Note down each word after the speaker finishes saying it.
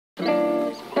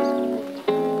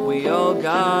We all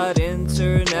got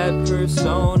internet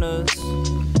personas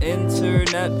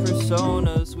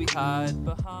we hide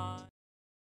behind.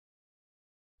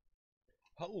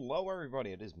 Hello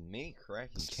everybody, it is me,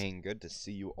 Cracking King. Good to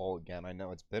see you all again. I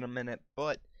know it's been a minute,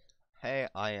 but hey,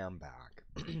 I am back.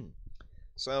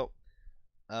 So,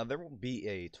 there will be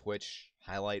a Twitch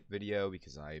highlight video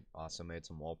because I also made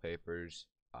some wallpapers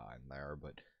in there,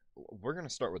 but we're going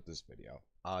to start with this video.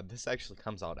 This actually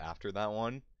comes out after that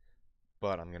one,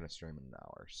 but I'm going to stream in an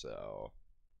hour, so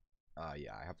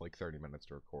yeah, I have like 30 minutes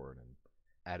to record and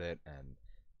edit and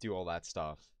do all that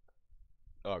stuff.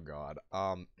 Oh god.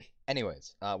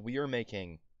 Anyways, we are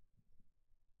making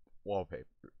wallpaper.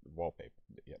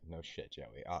 Yeah, no shit,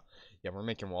 Joey. Yeah, we're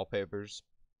making wallpapers.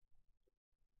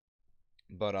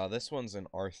 But this one's an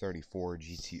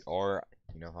R34 GTR.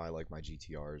 You know how I like my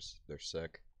GTRs? They're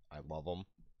sick. I love them.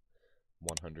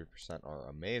 100% are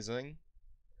amazing.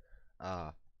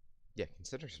 Yeah,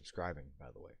 consider subscribing, by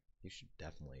the way. You should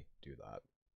definitely do that.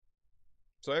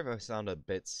 Sorry if I sound a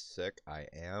bit sick. I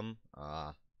am.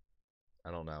 I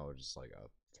don't know, just like a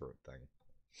throat thing.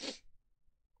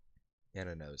 And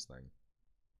a nose thing.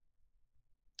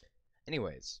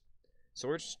 Anyways, so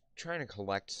we're just trying to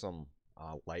collect some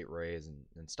light rays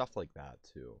and stuff like that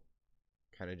to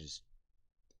kind of just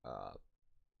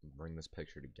bring this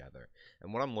picture together.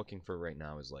 And what I'm looking for right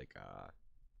now is like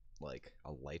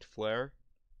a light flare.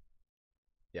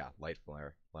 Yeah, light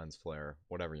flare, lens flare,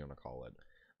 whatever you want to call it,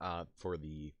 for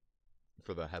the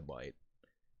headlight.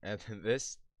 And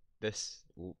this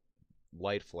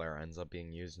light flare ends up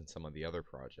being used in some of the other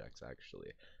projects,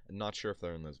 actually. I'm not sure if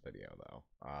they're in this video, though.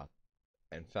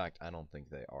 In fact, I don't think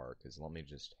they are, because let me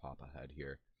just hop ahead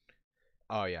here.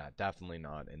 Oh, yeah, definitely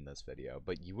not in this video,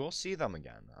 but you will see them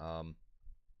again.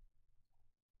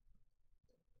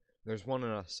 There's one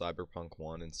in a Cyberpunk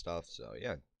 1 and stuff, so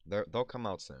yeah, they'll come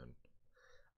out soon.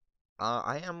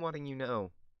 I am letting you know,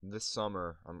 this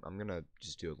summer, I'm gonna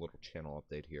just do a little channel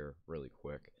update here really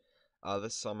quick.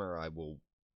 This summer I'm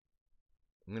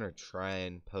gonna try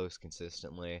and post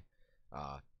consistently.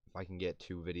 If I can get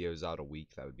 2 videos out a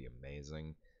week, that would be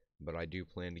amazing. But I do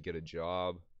plan to get a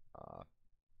job.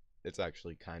 It's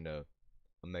actually kind of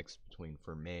a mix between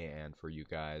for me and for you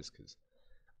guys, because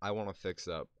I want to fix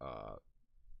up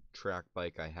track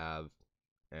bike I have,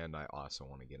 and I also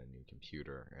want to get a new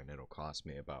computer, and it'll cost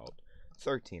me about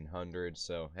 $1,300.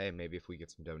 So hey, maybe if we get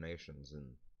some donations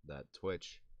in that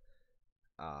Twitch,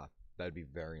 that'd be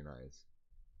very nice.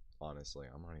 Honestly,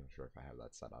 I'm not even sure if I have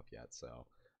that set up yet, so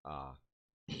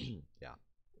yeah.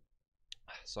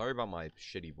 Sorry about my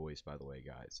shitty voice, by the way,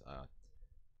 guys.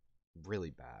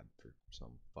 Really bad for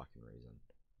some fucking reason.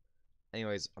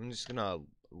 Anyways, I'm just gonna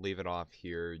leave it off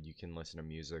here. You can listen to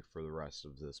music for the rest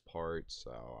of this part,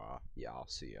 so yeah, I'll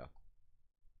see ya.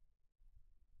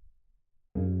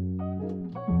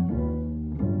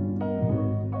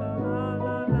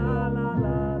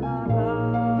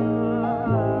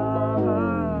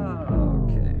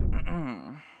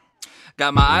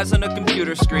 Got my eyes on a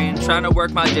computer screen, trying to work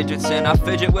my digits in. I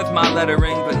fidget with my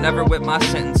lettering, but never with my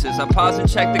sentences. I pause and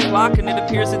check the clock, and it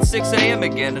appears at 6 a.m.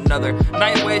 again. Another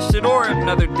night wasted or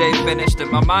another day finished,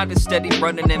 and my mind is steady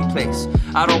running in place.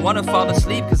 I don't want to fall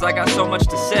asleep, cause I got so much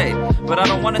to say. But I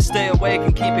don't want to stay awake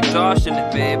and keep exhaustion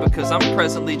at bay, because I'm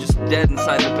presently just dead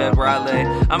inside the bed where I lay.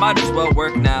 I might as well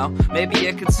work now, maybe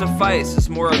it could suffice. It's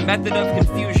more a method of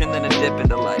confusion than a dip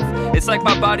into life. It's like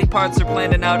my body parts are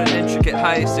planning out an intricate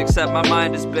heist, except my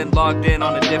mind has been logged in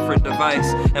on a different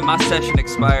device, and my session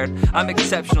expired. I'm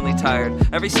exceptionally tired.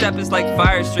 Every step is like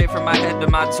fire straight from my head to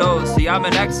my toes. See, I'm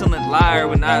an excellent liar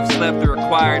when I've slept the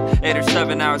required 8 or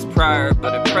 7 hours prior,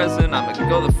 but at present I'm gonna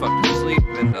go the fuck to sleep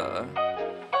and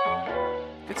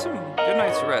get some good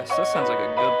night's rest. That sounds like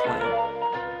a good plan.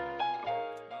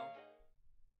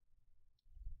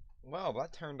 Well,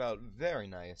 that turned out very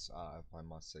nice, if I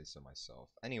must say so myself.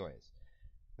 Anyways,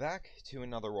 back to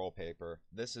another wallpaper.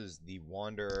 This is the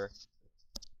Wanderer.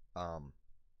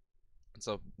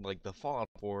 So like the Fallout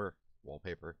 4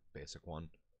 wallpaper, basic one.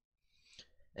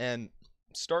 And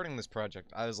starting this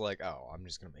project, I was like, oh, I'm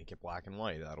just gonna make it black and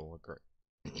white. That'll look great.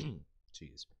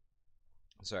 Jeez.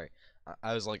 Sorry.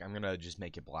 I was like, I'm gonna just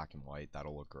make it black and white.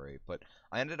 That'll look great. But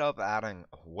I ended up adding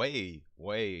way,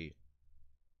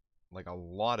 like a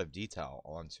lot of detail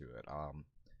onto it.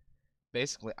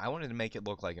 Basically, I wanted to make it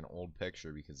look like an old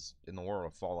picture because in the world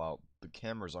of Fallout, the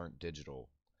cameras aren't digital.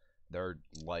 They're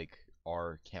like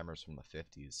our cameras from the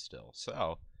 50s still.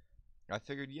 So, I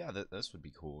figured, yeah, this would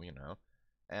be cool, you know?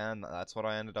 And that's what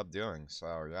I ended up doing,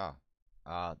 so yeah.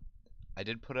 I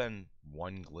did put in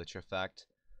one glitch effect,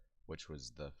 which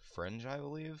was the fringe, I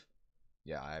believe.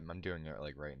 Yeah, I'm doing it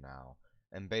like right now.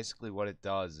 And basically what it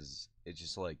does is it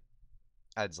just like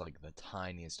adds like the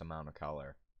tiniest amount of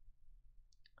color.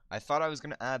 I thought I was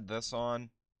gonna add this on,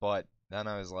 but then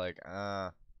I was like,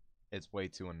 it's way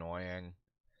too annoying,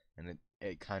 and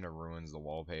it kind of ruins the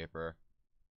wallpaper.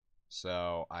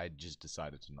 So I just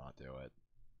decided to not do it.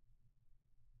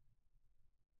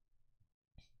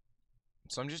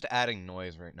 So I'm just adding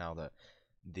noise right now to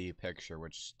the picture,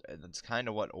 which that's kind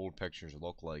of what old pictures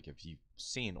look like if you've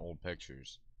seen old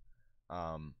pictures.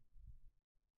 Um,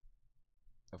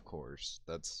 of course,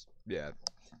 that's, yeah,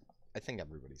 I think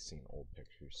everybody's seen old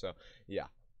pictures. So, yeah.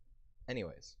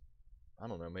 Anyways, I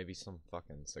don't know, maybe some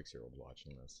fucking 6-year-old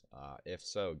watching this. If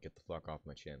so, get the fuck off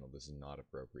my channel. This is not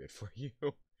appropriate for you.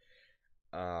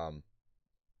 um,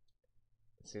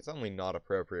 See, it's only not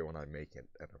appropriate when I make it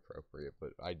inappropriate,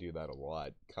 but I do that a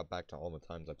lot. Cut back to all the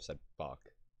times I've said fuck.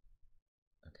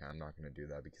 Okay, I'm not gonna do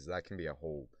that because that can be a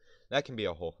whole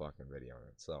fucking video in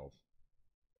itself.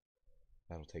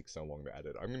 That'll take so long to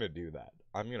edit. I'm gonna do that.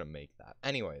 I'm gonna make that.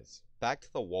 Anyways, back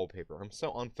to the wallpaper. I'm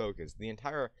so unfocused. The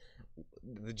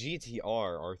GTR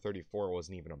R34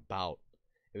 wasn't even about.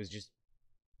 It was just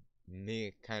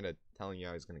me kind of telling you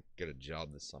I was gonna get a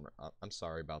job this summer. I'm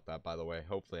sorry about that, by the way.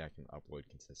 Hopefully I can upload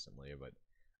consistently, but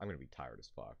I'm gonna be tired as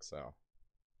fuck, so.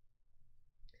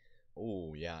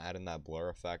 Oh, yeah, adding that blur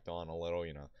effect on a little,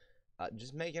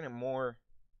 just making it more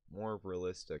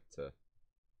realistic to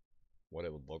what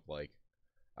it would look like.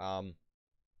 I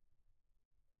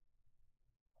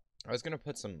was gonna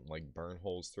put some, like, burn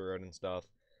holes through it and stuff,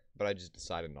 but I just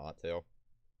decided not to.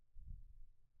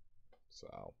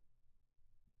 So,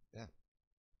 yeah.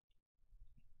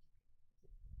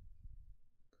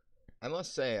 I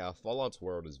must say, Fallout's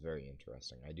world is very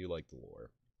interesting. I do like the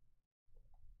lore.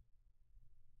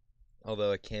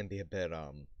 Although it can be a bit,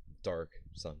 dark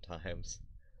sometimes.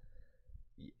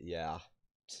 Yeah.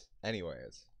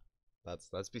 Anyways,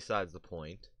 that's besides the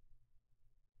point.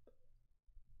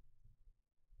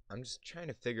 I'm just trying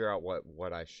to figure out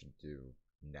what I should do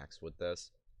next with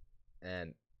this.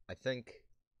 And I think...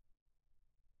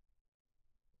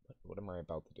 What am I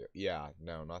about to do? Yeah,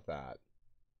 no, not that.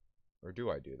 Or do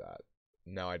I do that?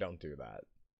 No, I don't do that.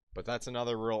 But that's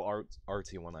another real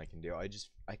artsy one I can do. I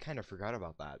kind of forgot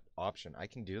about that option. I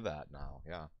can do that now,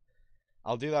 yeah.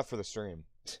 I'll do that for the stream.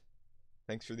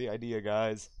 Thanks for the idea,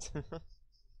 guys.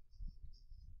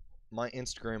 My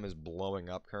Instagram is blowing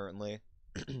up currently.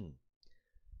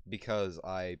 Because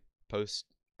I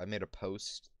made a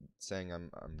post saying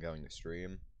I'm going to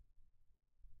stream.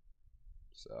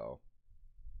 So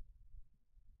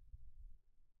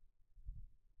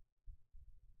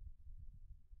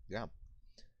yeah.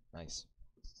 Nice.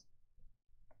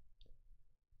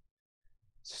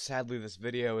 So sadly this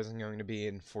video isn't going to be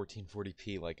in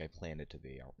 1440p like I planned it to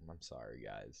be. I'm sorry,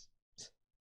 guys.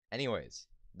 Anyways,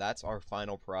 that's our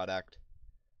final product.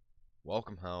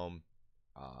 Welcome home.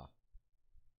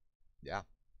 Yeah.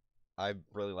 I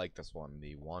really like this one,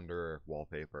 the Wanderer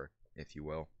wallpaper, if you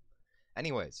will.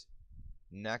 Anyways,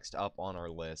 next up on our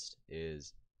list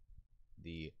is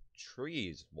the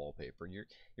trees wallpaper. You're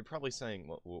probably saying,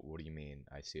 what do you mean?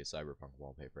 I see a cyberpunk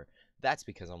wallpaper. That's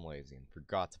because I'm lazy and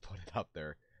forgot to put it up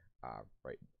there,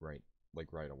 right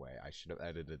away. I should have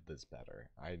edited this better.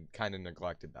 I kind of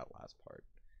neglected that last part.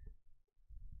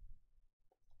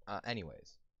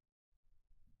 Anyways,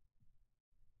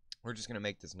 we're just gonna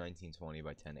make this 1920 by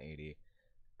 1080,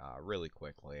 really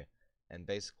quickly, and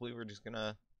basically we're just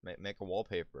gonna make a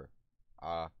wallpaper.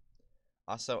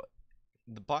 Also,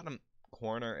 the bottom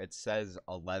corner it says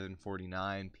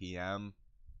 11:49 p.m.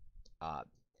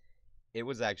 It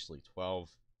was actually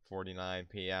 12:49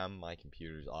 p.m. My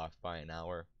computer's off by an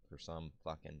hour for some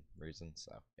fucking reason,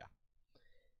 so yeah.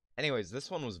 Anyways,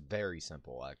 this one was very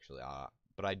simple actually,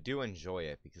 but I do enjoy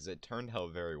it because it turned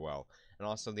out very well, and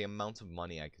also the amount of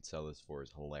money I could sell this for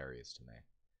is hilarious to me.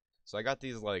 So I got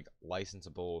these like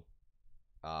licensable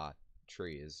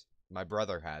trees. My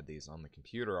brother had these on the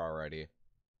computer already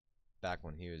back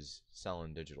when he was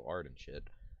selling digital art and shit.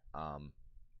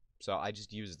 So I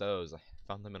just used those. I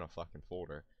found them in a fucking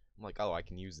folder. I'm like, oh, I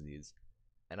can use these.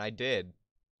 And I did.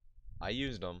 I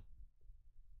used them.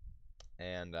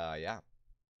 And, yeah.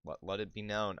 Let it be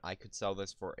known, I could sell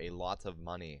this for a lot of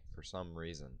money for some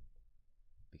reason.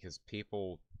 Because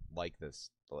people like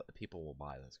this. People will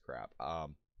buy this crap.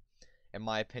 In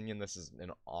my opinion, this is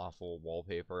an awful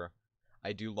wallpaper.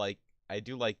 I do like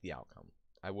the outcome.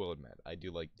 I will admit, I do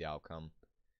like the outcome.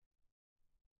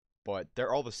 But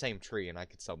they're all the same tree, and I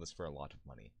could sell this for a lot of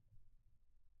money.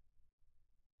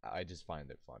 I just find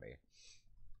it funny.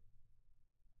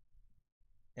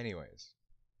 Anyways.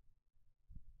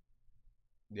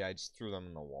 Yeah, I just threw them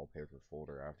in the wallpaper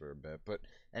folder after a bit. But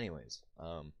anyways,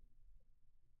 I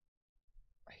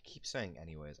keep saying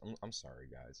anyways. I'm sorry,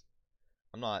 guys.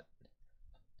 I'm not.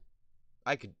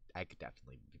 I could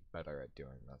definitely be better at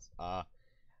doing this.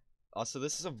 Also,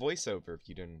 this is a voiceover. If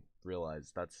you didn't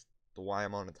realize, that's why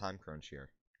I'm on a time crunch here.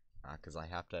 Because I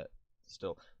have to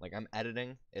still, like, I'm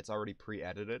editing. It's already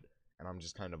pre-edited, and I'm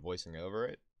just kind of voicing over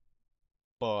it.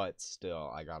 But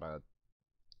still, I gotta,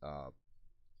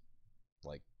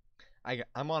 like,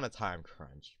 I'm on a time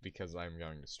crunch because I'm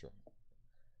going to stream.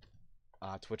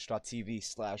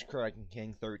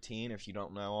 Twitch.tv/KrakenKing13 if you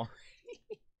don't know already.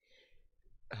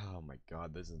 Oh my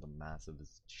god, this is the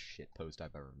massivest shit post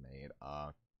I've ever made.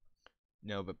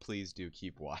 No, but please do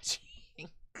keep watching.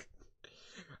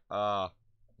 My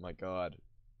god.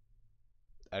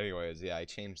 Anyways, yeah, I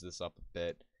changed this up a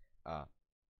bit.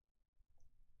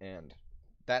 And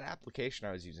that application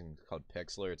I was using is called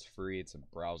Pixlr. It's free. It's a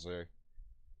browser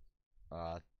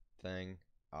thing.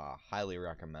 Highly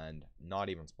recommend. Not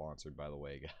even sponsored, by the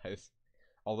way, guys.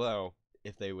 Although,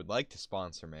 if they would like to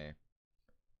sponsor me,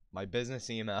 my business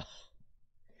email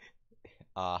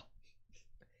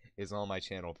is on my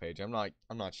channel page. I'm not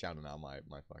shouting out my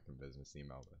fucking business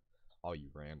email to all you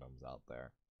randoms out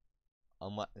there.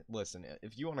 Listen,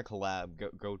 if you want to collab,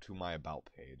 go to my about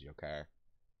page, okay?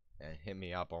 And hit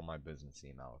me up on my business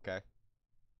email, okay?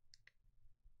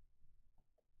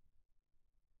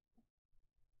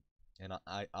 And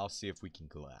I'll see if we can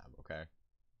collab, okay?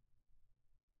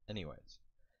 Anyways,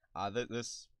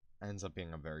 this ends up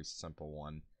being a very simple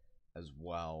one as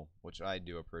well, which I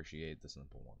do appreciate the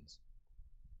simple ones.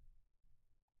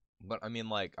 But I mean,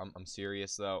 like, I'm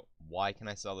serious though. Why can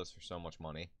I sell this for so much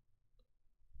money?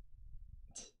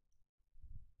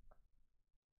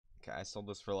 Okay, I sold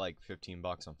this for like 15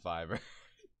 bucks on Fiverr.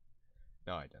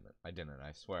 No, I didn't,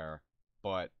 I swear.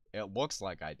 But it looks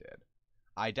like I did.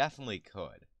 I definitely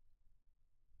could.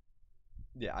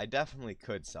 Yeah, I definitely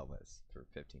could sell this for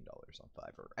 $15 on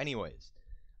Fiverr. Anyways,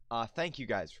 thank you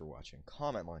guys for watching.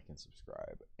 Comment, like, and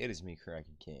subscribe. It is me,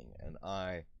 Kraken King, and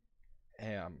I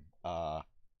am,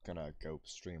 gonna go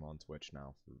stream on Twitch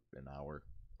now for an hour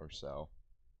or so.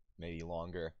 Maybe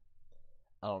longer.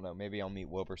 I don't know, maybe I'll meet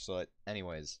Wilbursoot.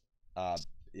 Anyways,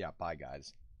 yeah, bye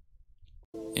guys.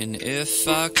 And if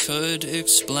I could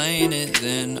explain it,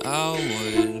 then I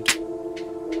would.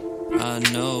 I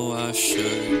know I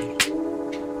should.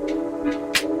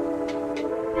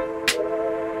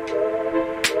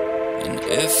 And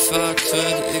if I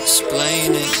could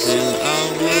explain it, then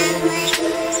I would.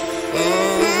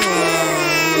 Oh,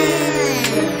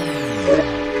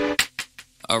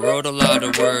 I wrote a lot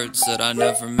of words that I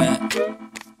never meant.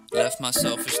 Left my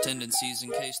selfish tendencies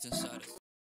encased inside of